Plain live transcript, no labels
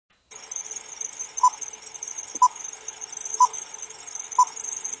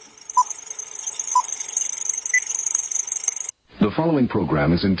The following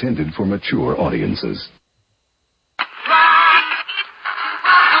program is intended for mature audiences.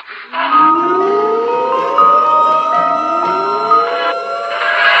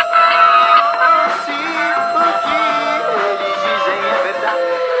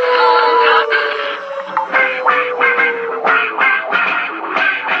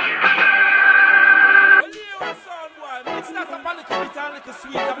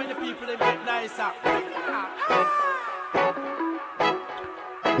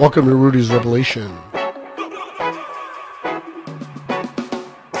 Welcome to Rudy's Revelation.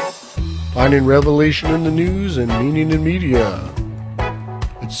 Finding revelation in the news and meaning in media.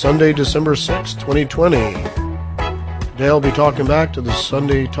 It's Sunday, December 6, 2020. Today I'll be talking back to the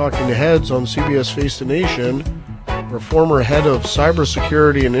Sunday Talking Heads on CBS Face the Nation, where former head of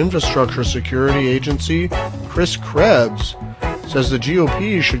Cybersecurity and Infrastructure Security Agency, Chris Krebs, says the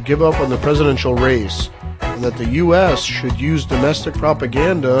GOP should give up on the presidential race, and that the U.S. should use domestic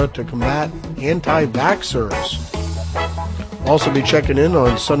propaganda to combat anti-vaxxers. We'll also be checking in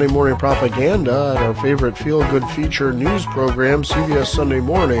on Sunday morning propaganda at our favorite feel-good feature news program, CBS Sunday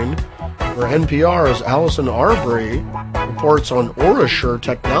Morning, where NPR's Allison Arbery reports on OraSure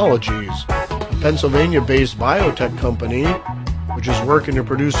Technologies, a Pennsylvania-based biotech company which is working to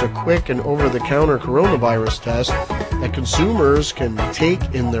produce a quick and over-the-counter coronavirus test that consumers can take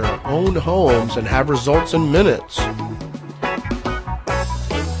in their own homes and have results in minutes.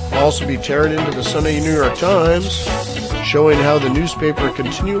 We'll also be tearing into the Sunday New York Times, showing how the newspaper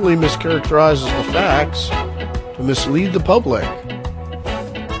continually mischaracterizes the facts to mislead the public.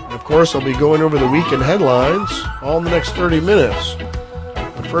 And of course, I'll be going over the weekend headlines all in the next 30 minutes.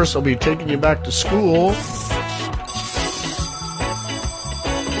 But first, I'll be taking you back to school,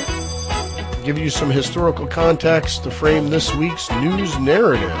 give you some historical context to frame this week's news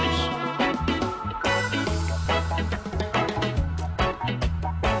narratives.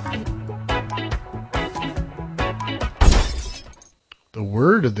 The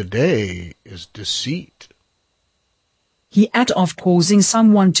word of the day is deceit. The act of causing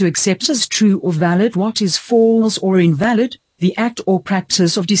someone to accept as true or valid what is false or invalid, the act or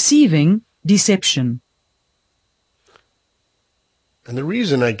practice of deceiving, deception. And the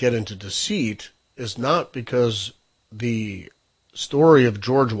reason I get into deceit is not because the story of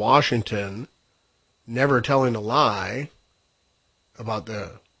George Washington never telling a lie about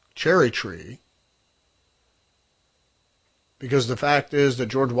the cherry tree, because the fact is that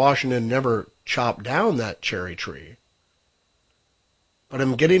George Washington never chopped down that cherry tree. But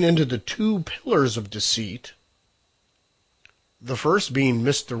I'm getting into the two pillars of deceit, the first being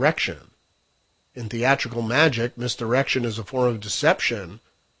misdirection. In theatrical magic, misdirection is a form of deception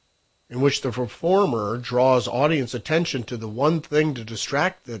in which the performer draws audience attention to the one thing to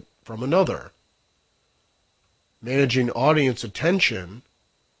distract it from another. Managing audience attention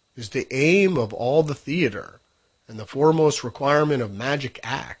is the aim of all the theater and the foremost requirement of magic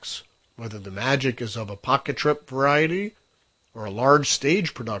acts, whether the magic is of a pocket trip variety or a large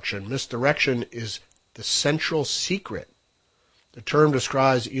stage production. Misdirection is the central secret. The term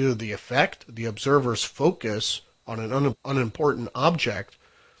describes either the effect, the observer's focus on an unimportant object,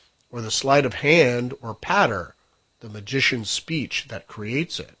 or the sleight of hand or patter, the magician's speech that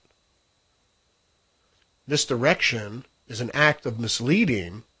creates it. Misdirection is an act of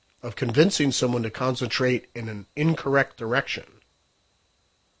misleading, of convincing someone to concentrate in an incorrect direction.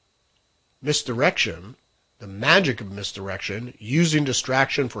 Misdirection, the magic of misdirection, using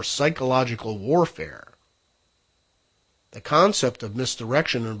distraction for psychological warfare. The concept of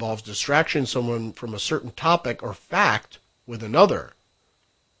misdirection involves distracting someone from a certain topic or fact with another.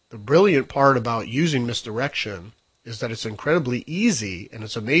 The brilliant part about using misdirection is that it's incredibly easy, and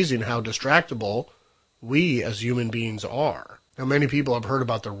it's amazing how distractible we as human beings are. Now, many people have heard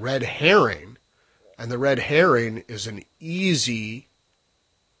about the red herring, and the red herring is an easy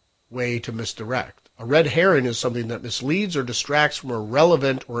way to misdirect. A red herring is something that misleads or distracts from a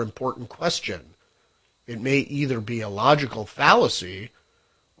relevant or important question. It may either be a logical fallacy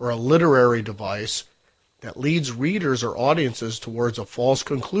or a literary device that leads readers or audiences towards a false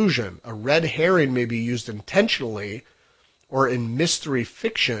conclusion. A red herring may be used intentionally or in mystery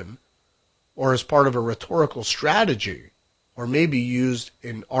fiction or as part of a rhetorical strategy, or may be used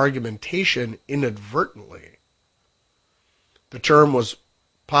in argumentation inadvertently. The term was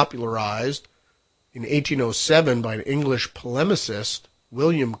popularized in 1807 by an English polemicist,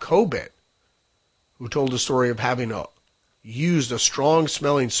 William Cobbett, who told the story of having used a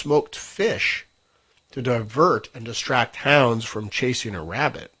strong-smelling smoked fish to divert and distract hounds from chasing a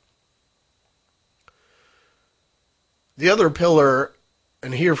rabbit. The other pillar,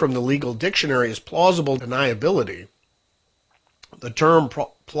 and here from the legal dictionary, is plausible deniability. The term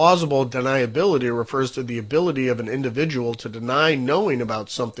plausible deniability refers to the ability of an individual to deny knowing about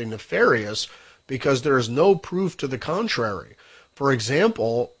something nefarious because there is no proof to the contrary. For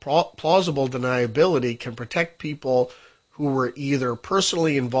example, plausible deniability can protect people who were either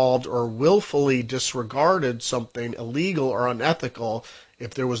personally involved or willfully disregarded something illegal or unethical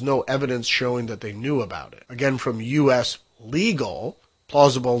if there was no evidence showing that they knew about it. Again, from U.S. legal,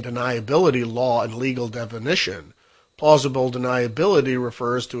 plausible deniability law and legal definition. Plausible deniability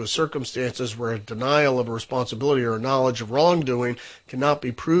refers to circumstances where a denial of a responsibility or knowledge of wrongdoing cannot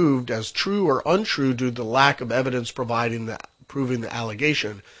be proved as true or untrue due to the lack of evidence proving the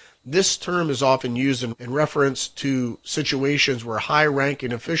allegation. This term is often used in reference to situations where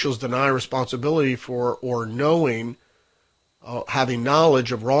high-ranking officials deny responsibility for or having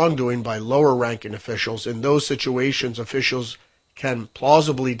knowledge of wrongdoing by lower-ranking officials. In those situations, officials can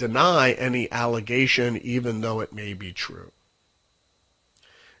plausibly deny any allegation even though it may be true.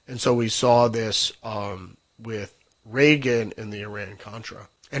 And so we saw this with Reagan in the Iran-Contra.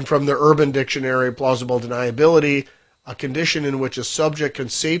 And from the Urban Dictionary, plausible deniability, a condition in which a subject can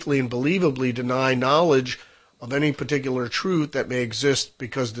safely and believably deny knowledge of any particular truth that may exist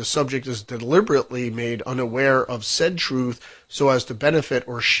because the subject is deliberately made unaware of said truth so as to benefit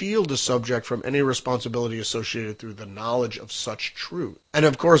or shield the subject from any responsibility associated through the knowledge of such truth. And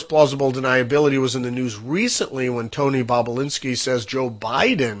of course, plausible deniability was in the news recently when Tony Bobulinski says Joe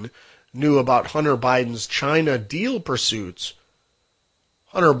Biden knew about Hunter Biden's China deal pursuits.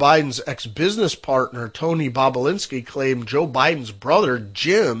 Hunter Biden's ex-business partner, Tony Bobulinski, claimed Joe Biden's brother,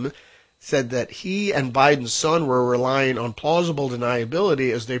 Jim, said that he and Biden's son were relying on plausible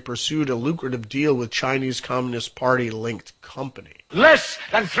deniability as they pursued a lucrative deal with Chinese Communist Party-linked company. Less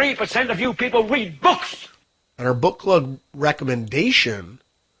than 3% of you people read books! And our book club recommendation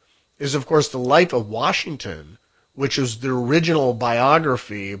is, of course, The Life of Washington, which is the original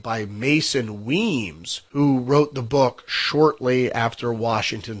biography by Mason Weems, who wrote the book shortly after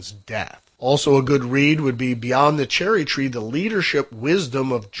Washington's death. Also a good read would be Beyond the Cherry Tree, The Leadership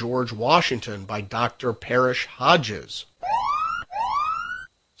Wisdom of George Washington by Dr. Parrish Hodges.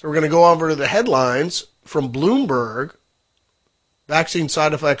 So we're going to go over to the headlines from Bloomberg. Vaccine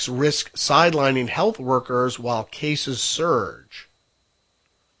side effects risk sidelining health workers while cases surge.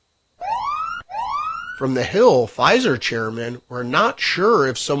 From The Hill, Pfizer chairman, we're not sure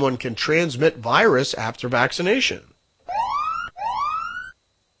if someone can transmit virus after vaccination.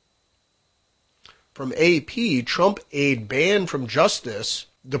 From AP, Trump aide banned from Justice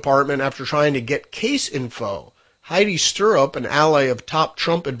Department after trying to get case info. Heidi Stirrup, an ally of top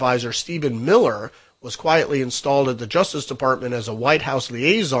Trump advisor Stephen Miller, was quietly installed at the Justice Department as a White House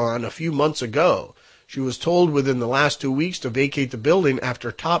liaison a few months ago. She was told within the last 2 weeks to vacate the building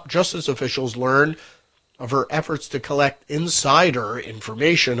after top justice officials learned of her efforts to collect insider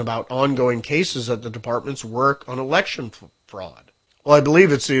information about ongoing cases at the department's work on election fraud. Well, I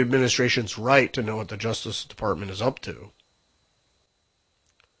believe it's the administration's right to know what the Justice Department is up to.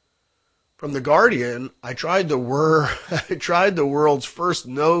 From The Guardian, I tried the world's first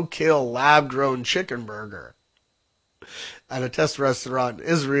no-kill lab-grown chicken burger. At a test restaurant in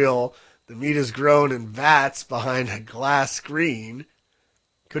Israel, the meat is grown in vats behind a glass screen.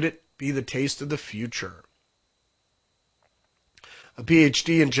 Could it be the taste of the future? A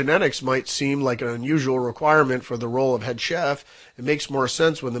PhD in genetics might seem like an unusual requirement for the role of head chef. It makes more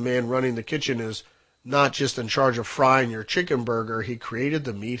sense when the man running the kitchen is not just in charge of frying your chicken burger, he created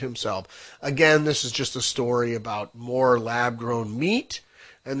the meat himself. Again, this is just a story about more lab-grown meat,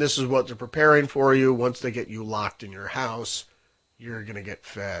 and this is what they're preparing for you. Once they get you locked in your house, you're going to get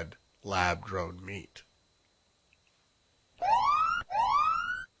fed lab-grown meat.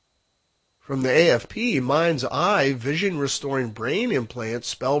 From the AFP, Mind's Eye vision-restoring brain implants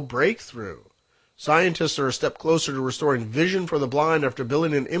spell breakthrough. Scientists are a step closer to restoring vision for the blind after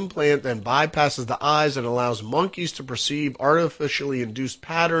building an implant that bypasses the eyes and allows monkeys to perceive artificially induced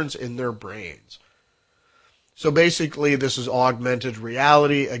patterns in their brains. So basically, this is augmented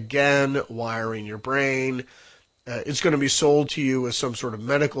reality, again, wiring your brain. It's going to be sold to you as some sort of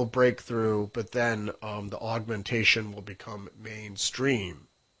medical breakthrough, but then the augmentation will become mainstream.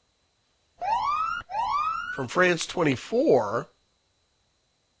 From France 24,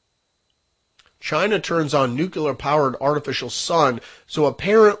 China turns on nuclear-powered artificial sun. So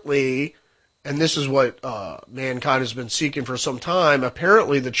apparently, and this is what mankind has been seeking for some time,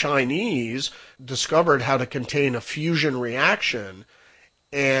 apparently the Chinese discovered how to contain a fusion reaction,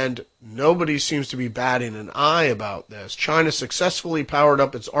 and nobody seems to be batting an eye about this. China successfully powered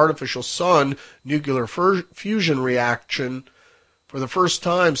up its artificial sun nuclear fusion reaction for the first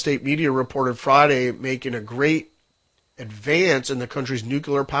time, state media reported Friday, making a great advance in the country's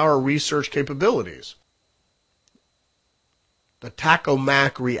nuclear power research capabilities. The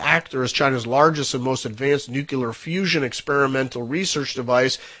Tokamak reactor is China's largest and most advanced nuclear fusion experimental research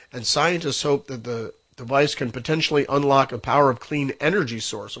device, and scientists hope that the device can potentially unlock the power of clean energy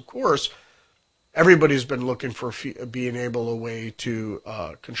source. Of course, everybody's been looking for being able a way to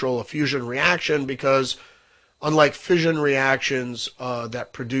control a fusion reaction, because unlike fission reactions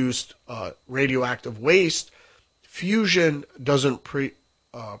that produced radioactive waste, fusion doesn't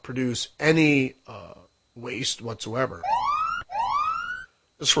produce any waste whatsoever.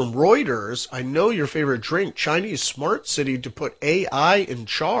 This is from Reuters. I know your favorite drink. Chinese smart city to put AI in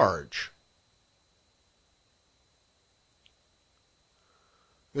charge.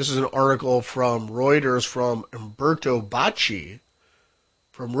 This is an article from Reuters from Umberto Bacci.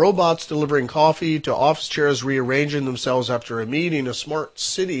 From robots delivering coffee to office chairs rearranging themselves after a meeting, a smart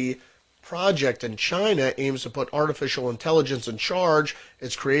city project in China aims to put artificial intelligence in charge,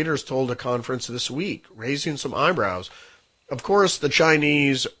 its creators told a conference this week, raising some eyebrows. Of course, the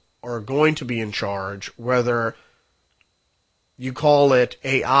Chinese are going to be in charge, whether you call it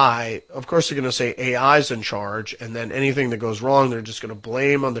AI. Of course, they're going to say AI is in charge, and then anything that goes wrong, they're just going to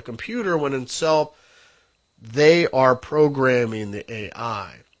blame on the computer, when in itself, they are programming the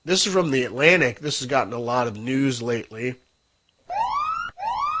AI. This is from The Atlantic. This has gotten a lot of news lately.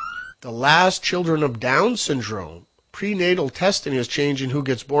 The last children of Down syndrome. Prenatal testing is changing who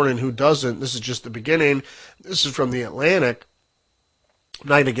gets born and who doesn't. This is just the beginning. This is from The Atlantic. I'm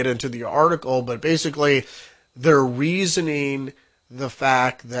not going to get into the article, but basically they're reasoning the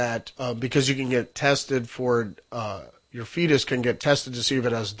fact that because you can get tested for, your fetus can get tested to see if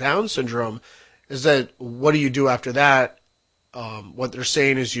it has Down syndrome, is that what do you do after that? What they're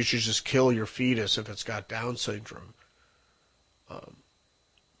saying is you should just kill your fetus if it's got Down syndrome,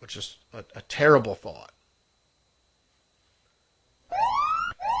 which is a terrible thought.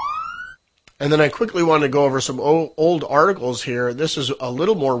 And then I quickly want to go over some old articles here. This is a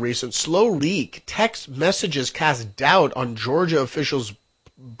little more recent. Slow leak. Text messages cast doubt on Georgia officials'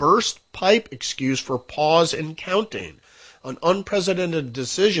 burst pipe excuse for pause in counting. An unprecedented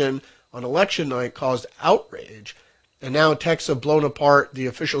decision on election night caused outrage. And now texts have blown apart the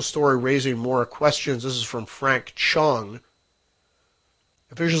official story, raising more questions. This is from Frank Chung.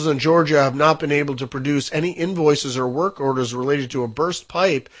 Officials in Georgia have not been able to produce any invoices or work orders related to a burst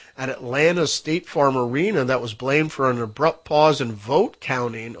pipe at Atlanta's State Farm Arena that was blamed for an abrupt pause in vote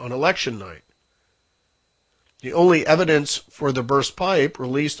counting on election night. The only evidence for the burst pipe,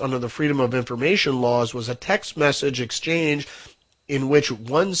 released under the Freedom of Information laws, was a text message exchange in which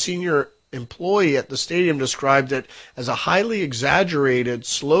one senior employee at the stadium described it as a highly exaggerated,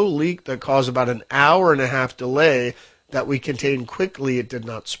 slow leak that caused about an hour-and-a-half delay that we contained quickly. It did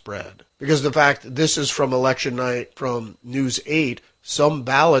not spread. Because the fact this is from election night from News 8, some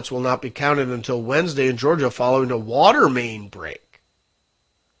ballots will not be counted until Wednesday in Georgia following a water main break.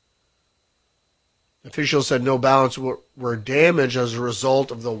 Officials said no ballots were damaged as a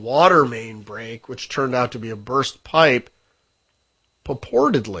result of the water main break, which turned out to be a burst pipe,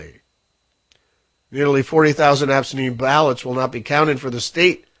 purportedly. Nearly 40,000 absentee ballots will not be counted for the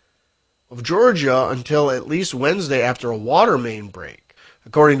state of Georgia until at least Wednesday after a water main break.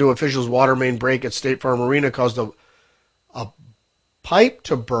 According to officials, water main break at State Farm Arena caused a pipe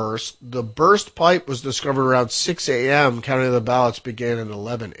to burst. The burst pipe was discovered around 6 a.m. Counting of the ballots began at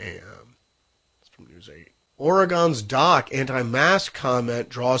 11 a.m. That's from News 8. Oregon's doc anti-mask comment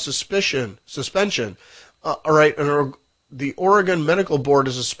draws suspension. All right, the Oregon Medical Board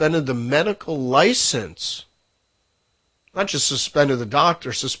has suspended the medical license. Not just suspended the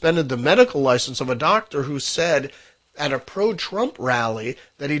doctor, suspended the medical license of a doctor who said at a pro-Trump rally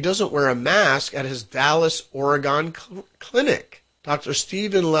that he doesn't wear a mask at his Dallas, Oregon clinic. Dr.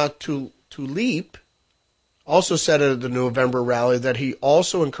 Stephen LaTulippe also said at the November rally that he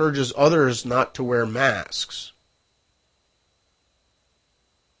also encourages others not to wear masks.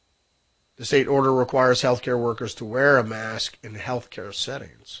 The state order requires healthcare workers to wear a mask in healthcare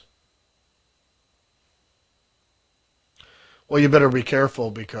settings. Well, you better be careful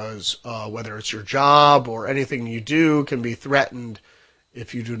because whether it's your job or anything you do can be threatened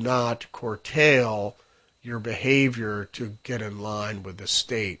if you do not curtail your behavior to get in line with the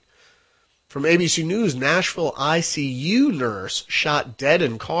state. From ABC News, Nashville ICU nurse shot dead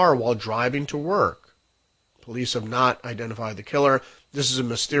in car while driving to work. Police have not identified the killer. This is a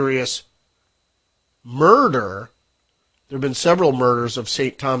mysterious murder. There have been several murders of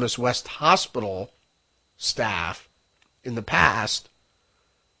St. Thomas West Hospital staff in the past,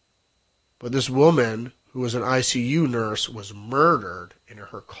 but this woman, who was an ICU nurse, was murdered in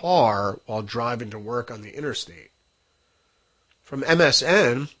her car while driving to work on the interstate. From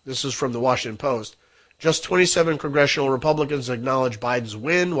MSN, this is from the Washington Post, just 27 congressional Republicans acknowledge Biden's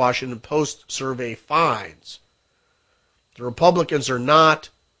win, Washington Post survey finds. The Republicans are not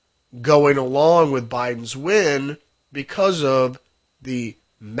going along with Biden's win because of the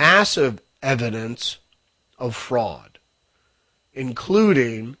massive evidence of fraud,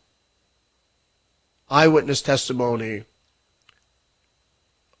 including eyewitness testimony,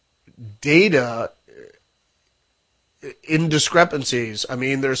 data indiscrepancies. I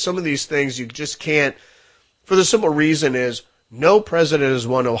mean, there's some of these things you just can't, for the simple reason is no president has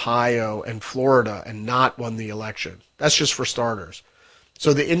won Ohio and Florida and not won the election. That's just for starters.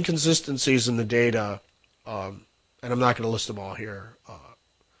 So the inconsistencies in the data, and I'm not going to list them all here.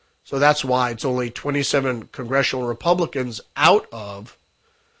 So that's why it's only 27 congressional Republicans out of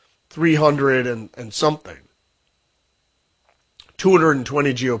 300 and something.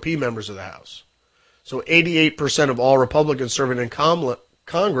 220 GOP members of the House. So 88% of all Republicans serving in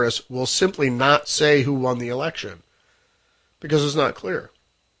Congress will simply not say who won the election because it's not clear.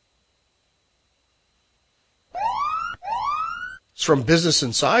 It's from Business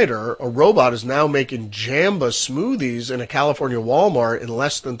Insider. A robot is now making Jamba smoothies in a California Walmart in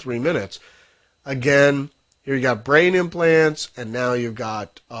less than 3 minutes. Again, here you got brain implants, and now you've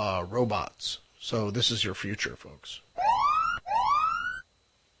got robots. So this is your future, folks.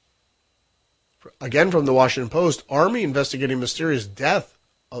 Again, from the Washington Post, Army investigating mysterious deaths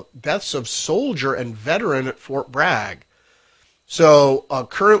of soldier and veteran at Fort Bragg. So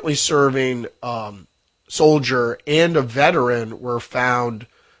currently serving soldier and a veteran were found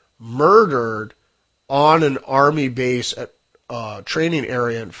murdered on an Army base at training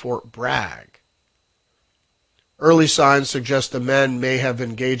area in Fort Bragg. Early signs suggest the men may have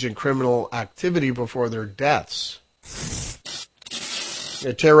engaged in criminal activity before their deaths.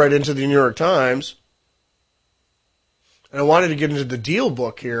 They tear right into the New York Times. And I wanted to get into the deal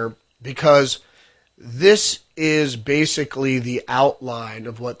book here because this is basically the outline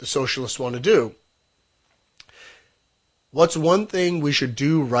of what the socialists want to do. What's one thing we should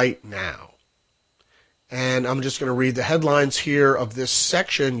do right now? And I'm just going to read the headlines here of this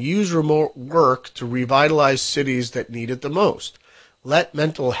section. Use remote work to revitalize cities that need it the most. Let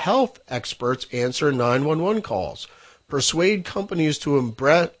mental health experts answer 911 calls. Persuade companies to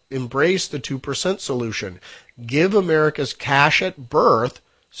embrace the 2% solution. Give America's cash at birth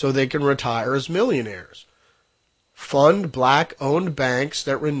so they can retire as millionaires. Fund black-owned banks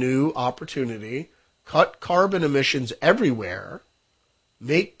that renew opportunity. Cut carbon emissions everywhere.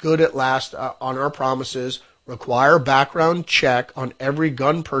 Make good at last on our promises. Require background check on every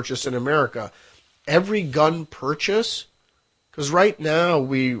gun purchase in America. Every gun purchase? Because right now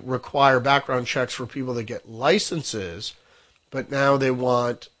we require background checks for people that get licenses, but now they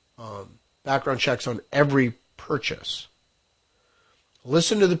want background checks on every purchase.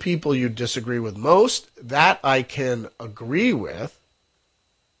 Listen to the people you disagree with most. That I can agree with.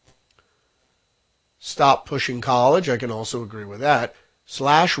 Stop pushing college. I can also agree with that.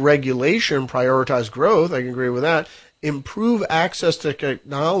 Slash regulation, prioritize growth. I can agree with that. Improve access to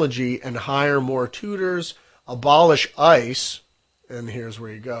technology and hire more tutors. Abolish ICE, and here's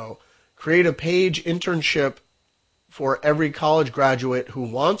where you go. Create a paid internship for every college graduate who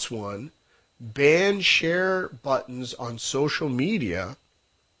wants one. Ban share buttons on social media.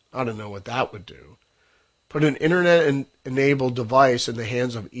 I don't know what that would do. Put an internet-enabled device in the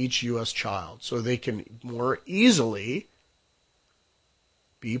hands of each U.S. child so they can more easily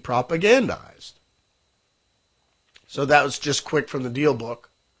be propagandized. So that was just quick from the deal book.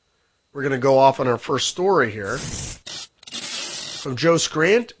 We're going to go off on our first story here. From Joe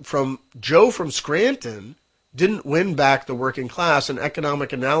from Scranton didn't win back the working class. An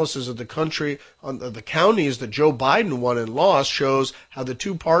economic analysis of the country on the counties that Joe Biden won and lost shows how the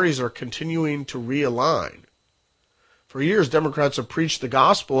two parties are continuing to realign. For years, Democrats have preached the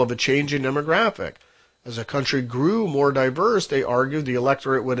gospel of a changing demographic. As the country grew more diverse, they argued the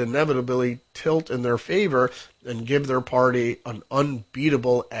electorate would inevitably tilt in their favor and give their party an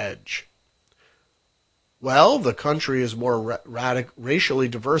unbeatable edge. Well, the country is more racially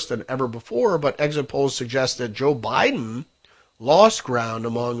diverse than ever before, but exit polls suggest that Joe Biden lost ground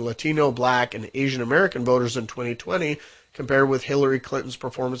among Latino, Black, and Asian American voters in 2020 compared with Hillary Clinton's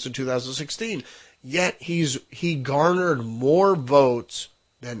performance in 2016. Yet he garnered more votes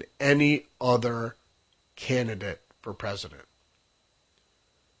than any other candidate for president.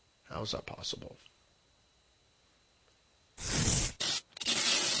 How is that possible?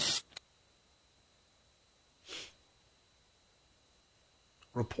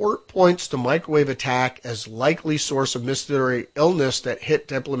 Report points to microwave attack as likely source of mystery illness that hit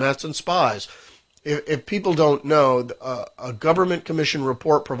diplomats and spies. if people don't know, a government commission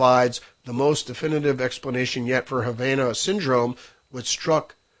report provides the most definitive explanation yet for Havana syndrome, which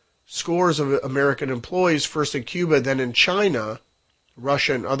struck scores of American employees, first in Cuba, then in China,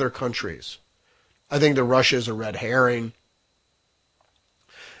 Russia, and other countries. I think the Russia is a red herring.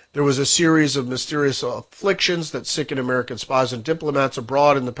 There was a series of mysterious afflictions that sickened American spies and diplomats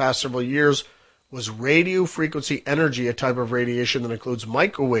abroad in the past several years. Was radio frequency energy a type of radiation that includes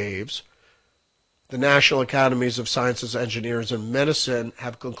microwaves? The National Academies of Sciences, Engineers, and Medicine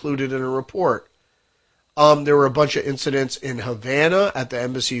have concluded in a report. There were a bunch of incidents in Havana at the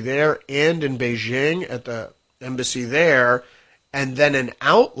embassy there and in Beijing at the embassy there, and then an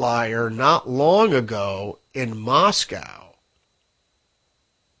outlier not long ago in Moscow,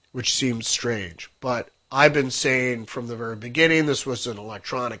 which seems strange. But I've been saying from the very beginning this was an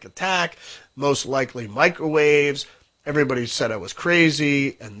electronic attack, most likely microwaves. Everybody said I was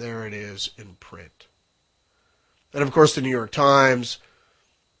crazy, and there it is in print. And of course, the New York Times,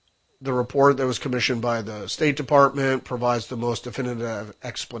 the report that was commissioned by the State Department, provides the most definitive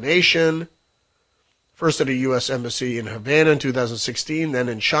explanation. First at a U.S. embassy in Havana in 2016, then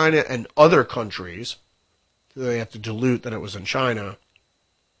in China and other countries. So they have to dilute that it was in China.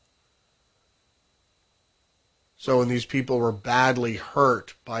 So when these people were badly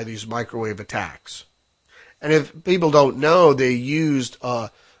hurt by these microwave attacks. And if people don't know, they used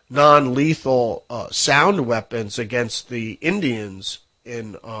non-lethal sound weapons against the Indians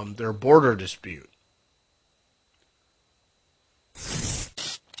in their border dispute.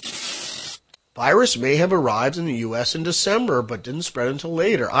 Virus may have arrived in the U.S. in December, but didn't spread until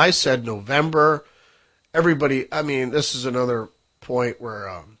later. I said November. Everybody, I mean, this is another point where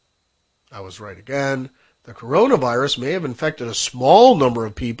I was right again. The coronavirus may have infected a small number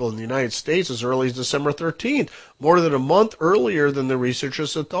of people in the United States as early as December 13th, more than a month earlier than the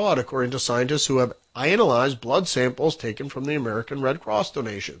researchers had thought, according to scientists who have analyzed blood samples taken from the American Red Cross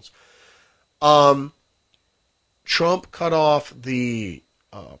donations. Trump cut off the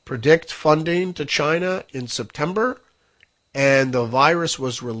PREDICT funding to China in September, and the virus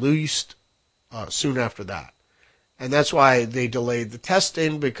was released soon after that. And that's why they delayed the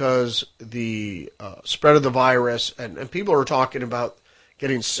testing, because the spread of the virus, and people are talking about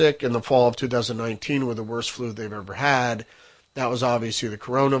getting sick in the fall of 2019 with the worst flu they've ever had. That was obviously the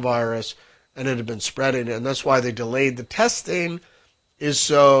coronavirus, and it had been spreading. And that's why they delayed the testing, is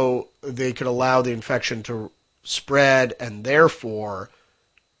so they could allow the infection to spread, and therefore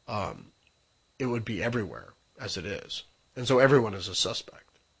it would be everywhere, as it is. And so everyone is a suspect.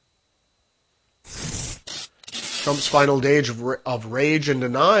 Trump's final days of rage and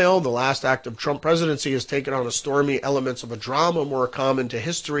denial. The last act of Trump presidency has taken on a stormy elements of a drama more common to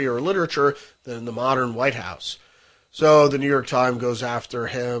history or literature than the modern White House. So the New York Times goes after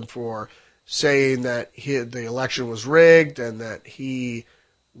him for saying that the election was rigged and that he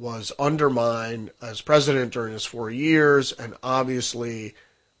was undermined as president during his 4 years, and obviously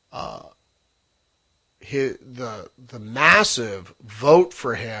the massive vote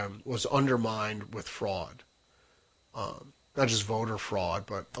for him was undermined with fraud. Not just voter fraud,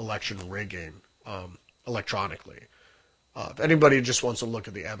 but election rigging electronically. If anybody just wants to look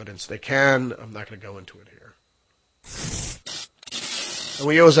at the evidence, they can. I'm not going to go into it here. And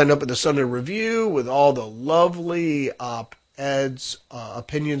we always end up in the Sunday Review with all the lovely op-eds,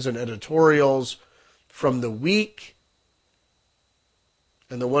 opinions, and editorials from the week.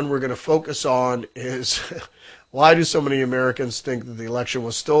 And the one we're going to focus on is why do so many Americans think that the election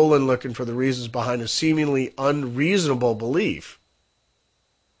was stolen, looking for the reasons behind a seemingly unreasonable belief.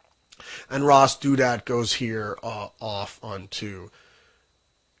 And Ross Douthat goes here off onto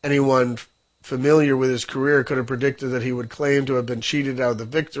anyone familiar with his career could have predicted that he would claim to have been cheated out of the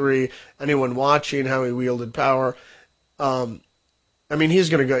victory. Anyone watching how he wielded power.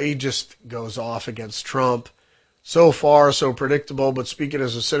 He just goes off against Trump. So far, so predictable, but speaking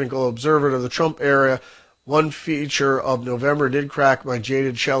as a cynical observer of the Trump era, one feature of November did crack my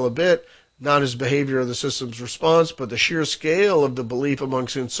jaded shell a bit, not his behavior or the system's response, but the sheer scale of the belief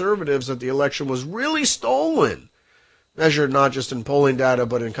amongst conservatives that the election was really stolen, measured not just in polling data,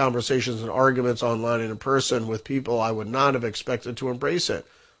 but in conversations and arguments online and in person with people I would not have expected to embrace it.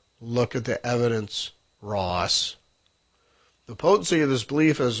 Look at the evidence, Ross. The potency of this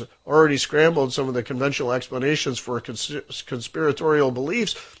belief has already scrambled some of the conventional explanations for conspiratorial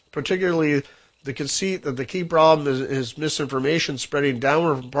beliefs, particularly the conceit that the key problem is misinformation spreading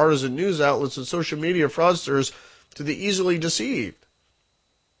downward from partisan news outlets and social media fraudsters to the easily deceived.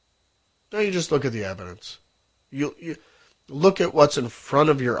 Now you just look at the evidence. You look at what's in front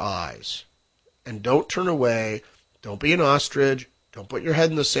of your eyes, and don't turn away. Don't be an ostrich. Don't put your head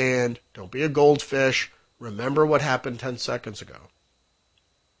in the sand. Don't be a goldfish. Remember what happened 10 seconds ago.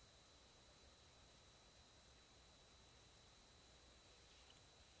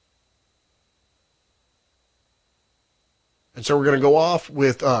 And so we're going to go off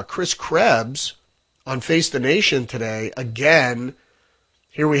with Chris Krebs on Face the Nation today. Again,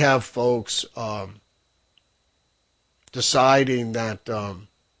 here we have folks deciding that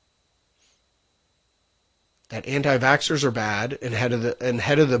that anti-vaxxers are bad and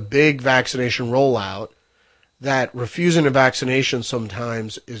head of the big vaccination rollout, that refusing a vaccination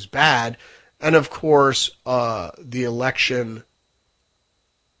sometimes is bad, and of course the election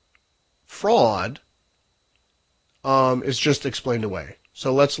fraud is just explained away.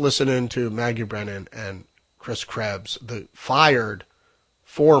 So let's listen in to Maggie Brennan and Chris Krebs, the fired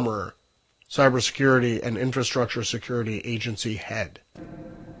former Cybersecurity and Infrastructure Security Agency head.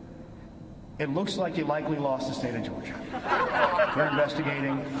 It looks like you likely lost the state of Georgia. We're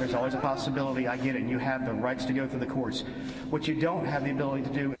investigating. There's always a possibility. I get it. And you have the rights to go through the courts. What you don't have the ability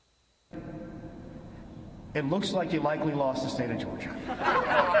to do. It looks like you likely lost the state of Georgia.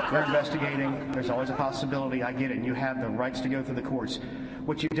 We're investigating. There's always a possibility. I get it. And you have the rights to go through the courts.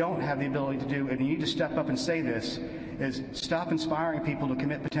 What you don't have the ability to do, and you need to step up and say this, is stop inspiring people to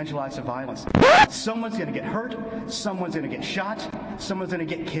commit potential acts of violence. Someone's going to get hurt. Someone's going to get shot. Someone's going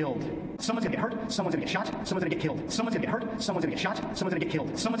to get killed. Someone's going to get hurt. Someone's going to get shot. Someone's going to get killed. Someone's going to get hurt. Someone's going to get shot. Someone's going to get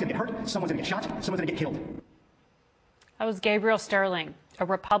killed. Someone's going to get hurt. Someone's going to get shot. Someone's going to get killed. That was Gabriel Sterling, a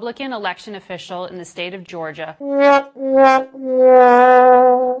Republican election official in the state of Georgia,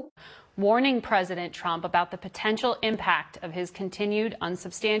 warning President Trump about the potential impact of his continued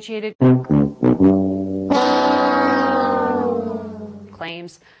unsubstantiated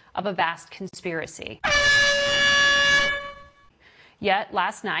claims of a vast conspiracy. Yet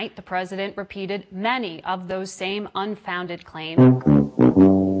last night, the president repeated many of those same unfounded claims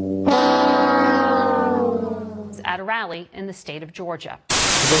at a rally in the state of Georgia.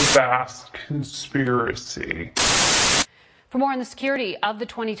 The vast conspiracy. For more on the security of the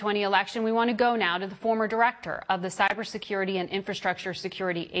 2020 election, we want to go now to the former director of the Cybersecurity and Infrastructure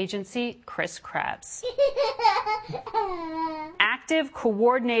Security Agency, Chris Krebs. Active,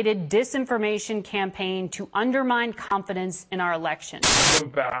 coordinated disinformation campaign to undermine confidence in our election. The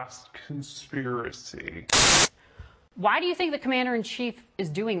vast conspiracy. Why do you think the commander-in-chief is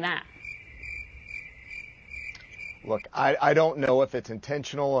doing that? Look, I don't know if it's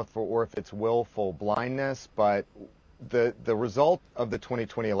intentional or if it's willful blindness, but the result of the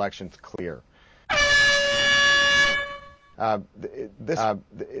 2020 election is clear.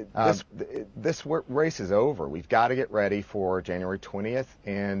 This race is over. We've got to get ready for January 20th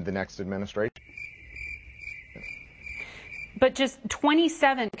and the next administration. But just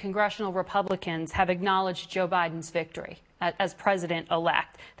 27 congressional Republicans have acknowledged Joe Biden's victory as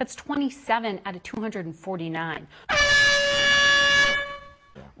president-elect. That's 27 out of 249.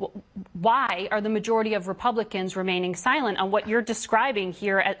 Why are the majority of Republicans remaining silent on what you're describing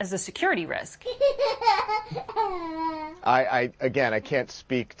here as a security risk? Again, I can't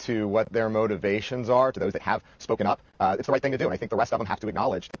speak to what their motivations are, to those that have spoken up. It's the right thing to do, and I think the rest of them have to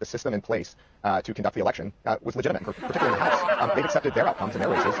acknowledge that the system in place to conduct the election was legitimate, particularly in the House. They've accepted their outcomes and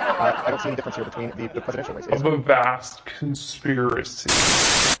their races. I don't see any difference here between the presidential races. The vast conspiracy.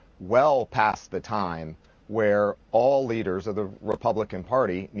 Well past the time where all leaders of the Republican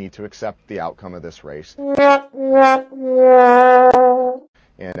Party need to accept the outcome of this race and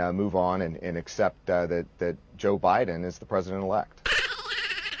move on and accept that Joe Biden is the president-elect.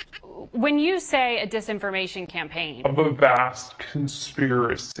 When you say a disinformation campaign, of a vast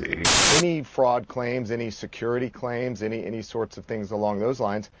conspiracy. Any fraud claims, any security claims, any sorts of things along those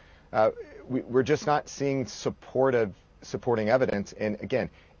lines, we're just not seeing supporting evidence. And again,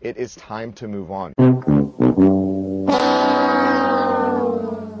 it is time to move on.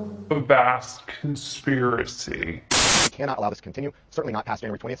 A vast conspiracy. We cannot allow this to continue, certainly not past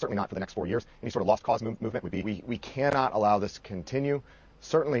January 20th, certainly not for the next 4 years. Any sort of lost cause movement would be, we cannot allow this to continue,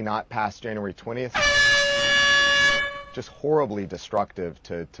 certainly not past January 20th. Just horribly destructive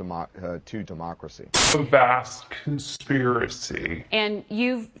to democracy. A vast conspiracy. And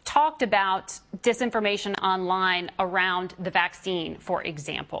you've talked about disinformation online around the vaccine, for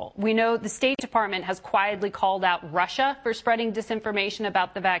example. We know the State Department has quietly called out Russia for spreading disinformation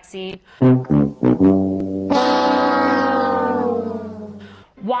about the vaccine.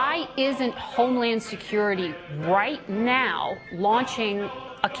 Why isn't Homeland Security right now launching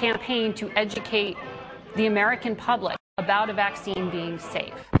a campaign to educate the American public about a vaccine being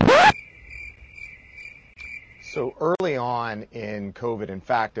safe? So early on in COVID, in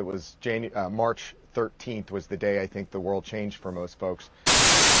fact, it was March 13th was the day I think the world changed for most folks.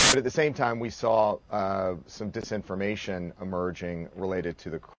 But at the same time, we saw some disinformation emerging related to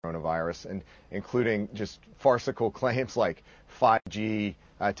the coronavirus, and including just farcical claims like 5G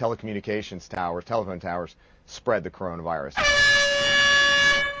telecommunications towers, telephone towers, spread the coronavirus.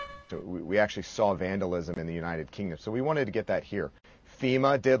 So we actually saw vandalism in the United Kingdom. So we wanted to get that here.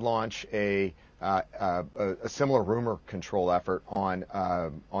 FEMA did launch a similar rumor control effort on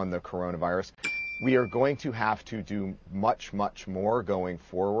the coronavirus. We are going to have to do much, much more going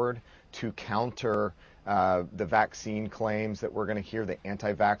forward to counter the vaccine claims that we're going to hear, the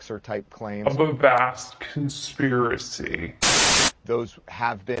anti-vaxxer type claims. Of a vast conspiracy. Those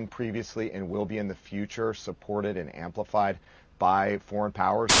have been previously and will be in the future supported and amplified by foreign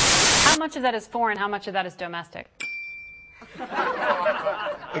powers. How much of that is foreign? How much of that is domestic?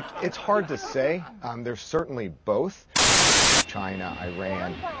 It's hard to say. There's certainly both. China,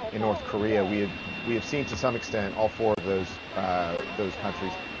 Iran, and North Korea, we have seen to some extent all four of those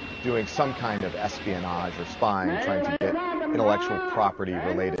countries doing some kind of espionage or spying, trying to get intellectual property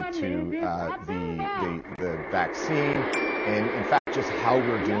related to the vaccine, and in fact just how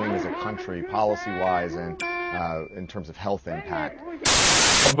we're doing as a country policy-wise and in terms of health impact.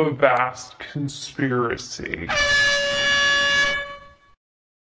 Of a vast conspiracy.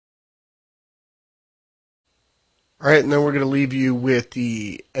 All right, and then we're going to leave you with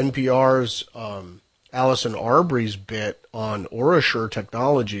the NPR's Allison Arbery's bit on OraSure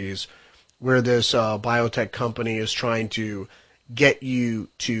Technologies, where this biotech company is trying to get you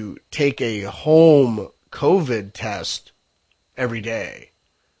to take a home COVID test every day.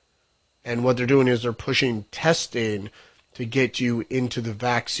 And what they're doing is they're pushing testing to get you into the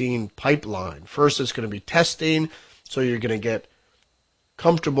vaccine pipeline. First, it's going to be testing, so you're going to get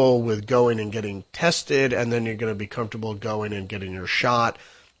comfortable with going and getting tested, and then you're going to be comfortable going and getting your shot,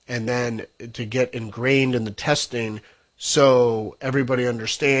 and then to get ingrained in the testing so everybody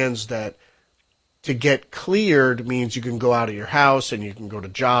understands that to get cleared means you can go out of your house and you can go to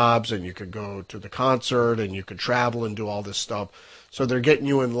jobs and you can go to the concert and you can travel and do all this stuff. So they're getting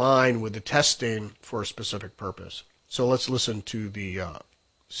you in line with the testing for a specific purpose. So let's listen to the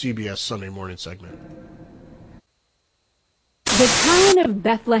CBS Sunday Morning segment. The town of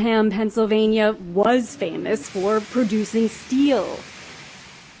Bethlehem, Pennsylvania was famous for producing steel.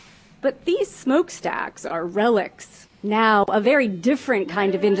 But these smokestacks are relics. Now, a very different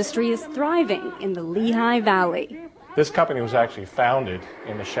kind of industry is thriving in the Lehigh Valley. This company was actually founded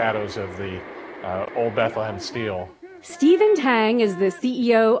in the shadows of the old Bethlehem Steel. Stephen Tang is the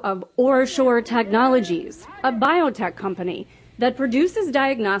CEO of OraSure Technologies, a biotech company that produces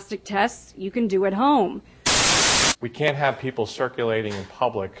diagnostic tests you can do at home. We can't have people circulating in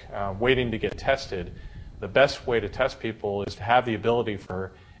public waiting to get tested. The best way to test people is to have the ability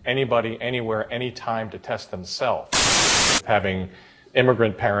for anybody, anywhere, anytime to test themselves. Having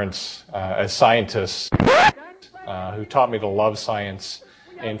immigrant parents as scientists who taught me to love science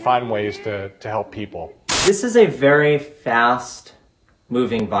and find ways to help people. This is a very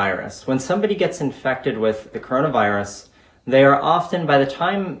fast-moving virus. When somebody gets infected with the coronavirus, they are often, by the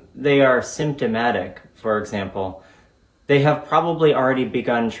time they are symptomatic, for example, they have probably already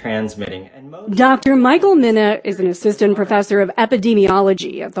begun transmitting. Dr. Michael Minna is an assistant professor of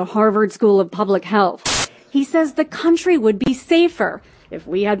epidemiology at the Harvard School of Public Health. He says the country would be safer if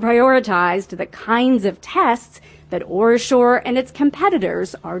we had prioritized the kinds of tests that OraSure and its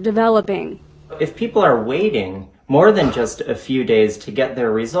competitors are developing. If people are waiting more than just a few days to get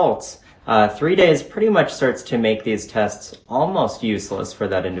their results, 3 days pretty much starts to make these tests almost useless for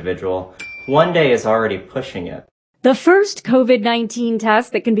that individual. 1 day is already pushing it. The first COVID-19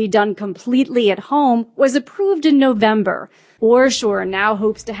 test that can be done completely at home was approved in November. OraSure now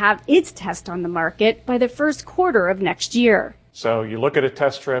hopes to have its test on the market by the first quarter of next year. So you look at a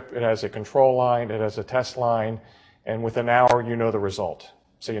test strip, it has a control line, it has a test line, and within an hour you know the result.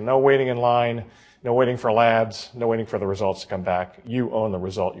 So you're no waiting in line, no waiting for labs, no waiting for the results to come back. You own the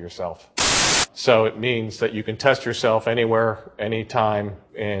result yourself. So it means that you can test yourself anywhere, anytime,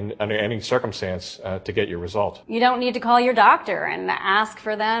 and under any circumstance to get your result. You don't need to call your doctor and ask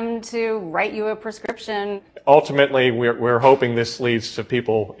for them to write you a prescription. Ultimately, we're hoping this leads to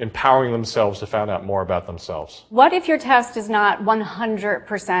people empowering themselves to find out more about themselves. What if your test is not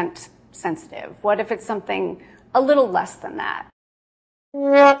 100% sensitive? What if it's something a little less than that? Is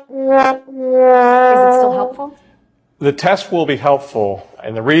it still helpful? The test will be helpful,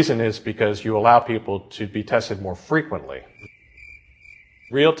 and the reason is because you allow people to be tested more frequently.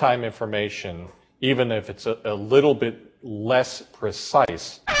 Real-time information, even if it's a little bit less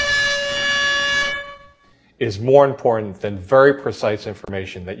precise, is more important than very precise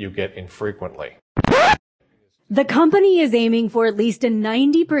information that you get infrequently. The company is aiming for at least a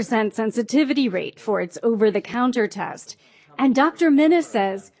 90% sensitivity rate for its over-the-counter test. And Dr. Minna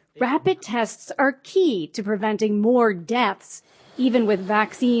says rapid tests are key to preventing more deaths. Even with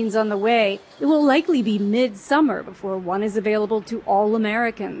vaccines on the way, it will likely be mid-summer before one is available to all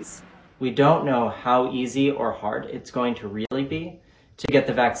Americans. We don't know how easy or hard it's going to really be to get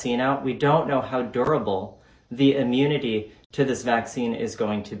the vaccine out. We don't know how durable the immunity to this vaccine is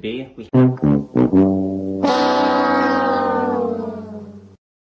going to be.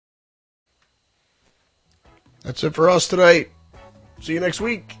 That's it for us tonight. See you next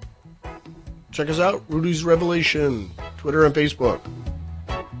week. Check us out, Rudy's Revelation, Twitter and Facebook.